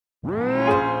Hi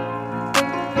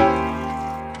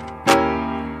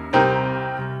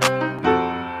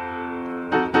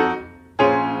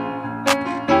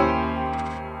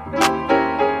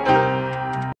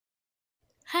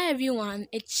everyone,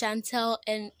 it's Chantel,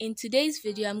 and in today's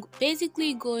video, I'm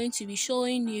basically going to be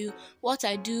showing you what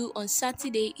I do on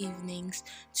Saturday evenings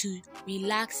to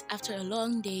relax after a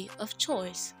long day of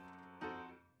chores.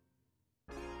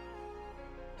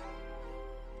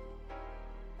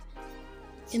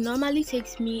 It normally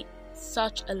takes me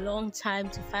such a long time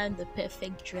to find the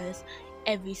perfect dress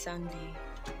every Sunday.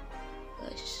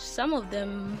 Some of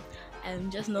them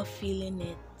I'm just not feeling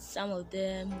it. Some of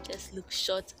them just look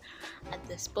short at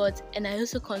the spot, and I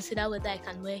also consider whether I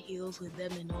can wear heels with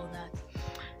them and all that.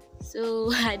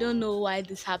 So I don't know why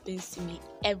this happens to me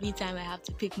every time I have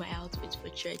to pick my outfit for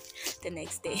church the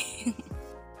next day.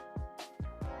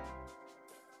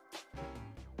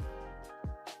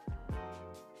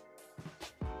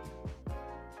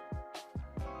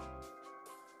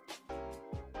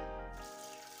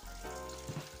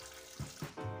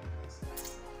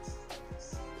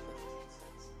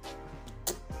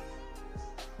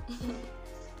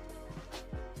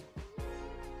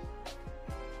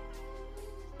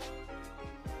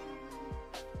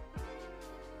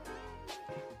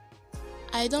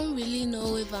 I don't really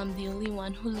know if I'm the only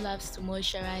one who loves to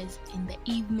moisturize in the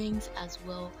evenings as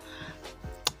well.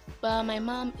 But my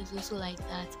mom is also like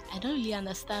that. I don't really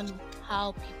understand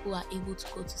how people are able to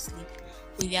go to sleep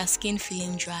with their skin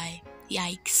feeling dry.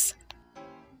 Yikes.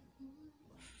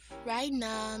 Right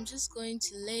now, I'm just going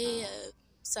to lay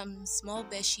some small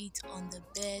bed sheet on the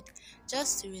bed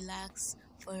just to relax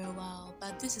for a while.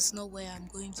 But this is not where I'm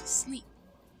going to sleep.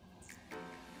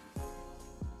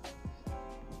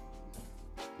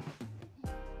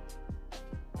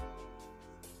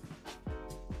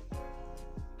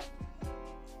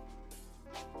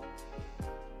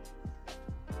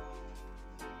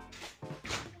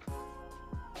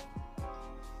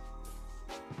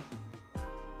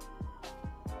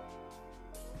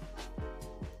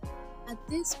 At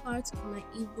this part of my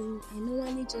evening, I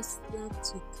normally just love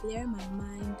to clear my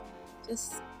mind,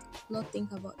 just not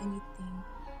think about anything.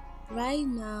 Right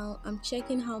now, I'm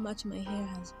checking how much my hair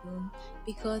has grown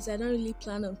because I don't really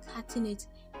plan on cutting it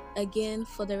again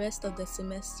for the rest of the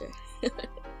semester.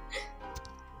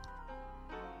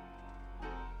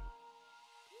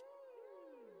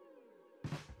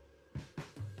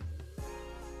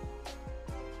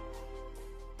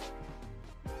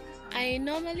 I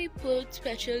normally put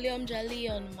petroleum jelly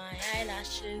on my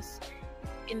eyelashes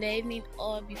in the evening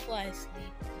or before I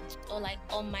sleep, or like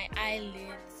on my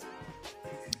eyelids,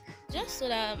 just so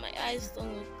that my eyes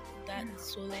don't look that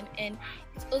swollen, and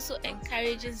it also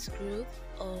encourages growth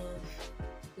of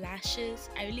lashes.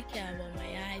 I really care about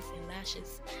my eyes and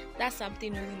lashes. That's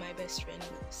something only my best friend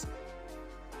knows.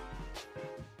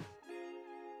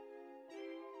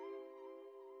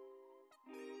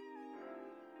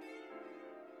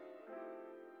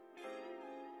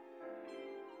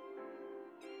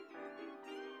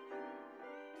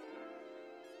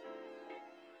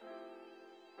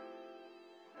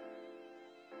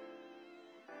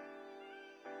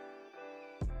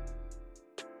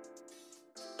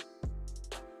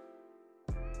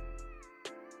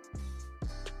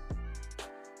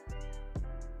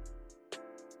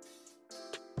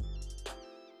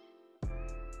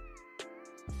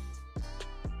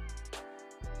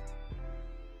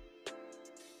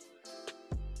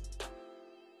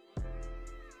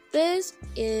 This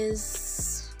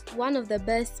is one of the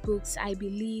best books I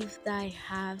believe that I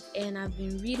have, and I've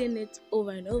been reading it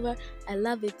over and over. I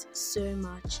love it so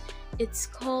much. It's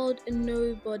called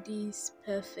Nobody's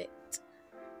Perfect,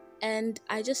 and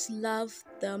I just love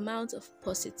the amount of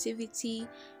positivity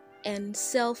and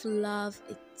self-love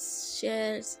it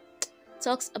shares.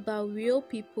 Talks about real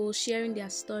people sharing their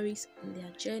stories on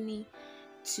their journey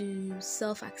to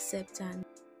self-acceptance.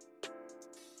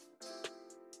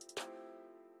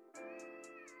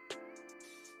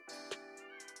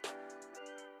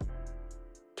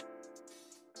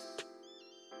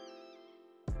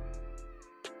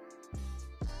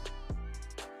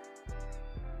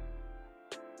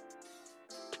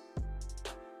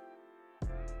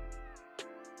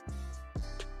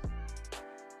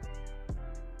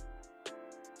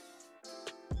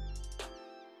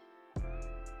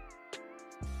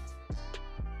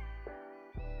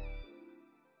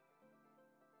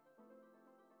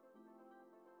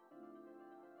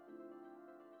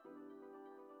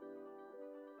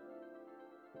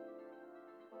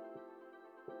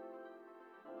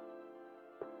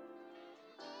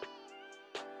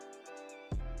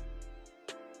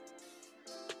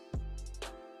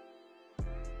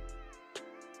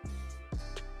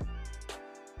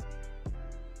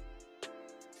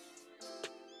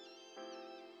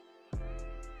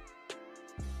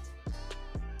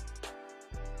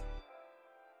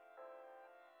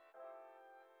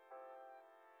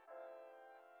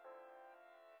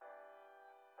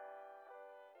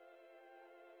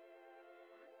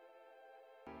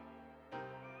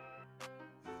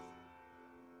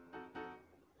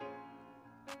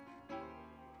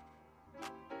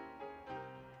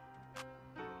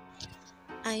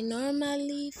 I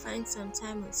normally find some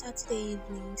time on Saturday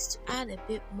evenings to add a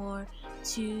bit more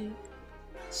to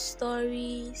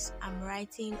stories I'm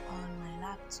writing on my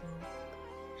laptop.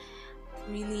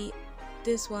 Really,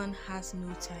 this one has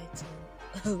no title.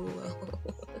 Oh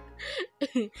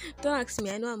well. Don't ask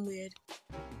me, I know I'm weird.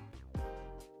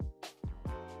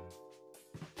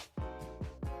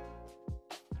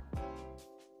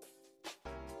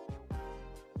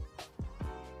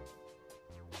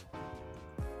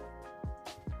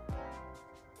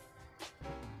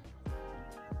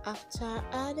 After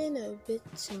adding a bit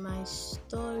to my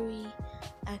story,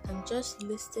 I can just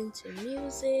listen to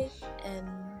music and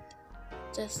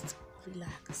just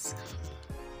relax.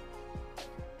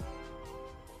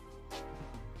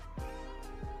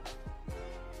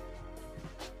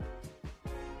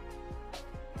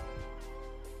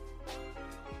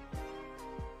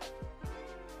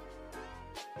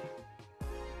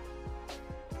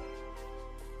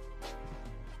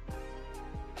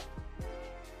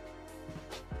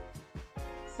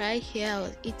 Right here, I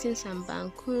was eating some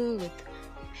banku with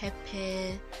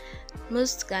pepper.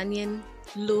 Most Ghanaian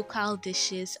local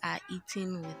dishes are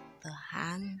eaten with the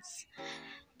hands.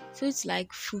 Foods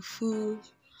like fufu,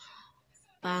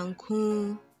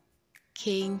 banku,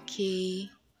 kenke,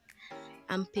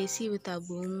 and pesi with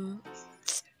abum.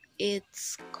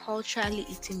 It's culturally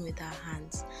eaten with our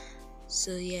hands.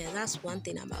 So yeah, that's one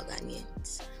thing about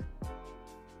Ghanaians.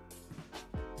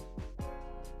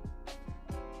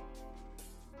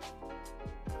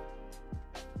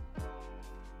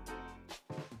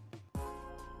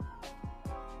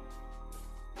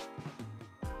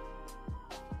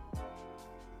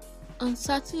 On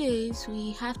Saturdays,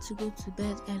 we have to go to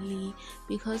bed early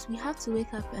because we have to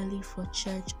wake up early for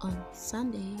church on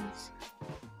Sundays.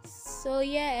 So,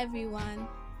 yeah, everyone,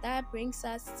 that brings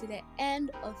us to the end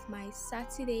of my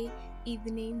Saturday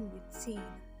evening routine.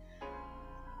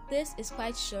 This is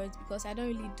quite short because I don't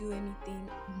really do anything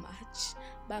much,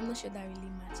 but I'm not sure that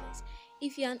really matters.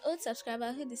 If you're an old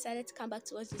subscriber who decided to come back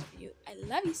to watch this video, I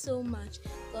love you so much.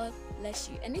 God bless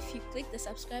you. And if you click the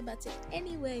subscribe button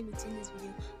anywhere in between this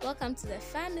video, welcome to the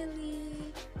family.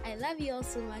 I love you all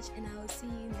so much, and I will see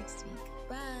you next week.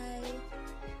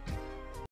 Bye.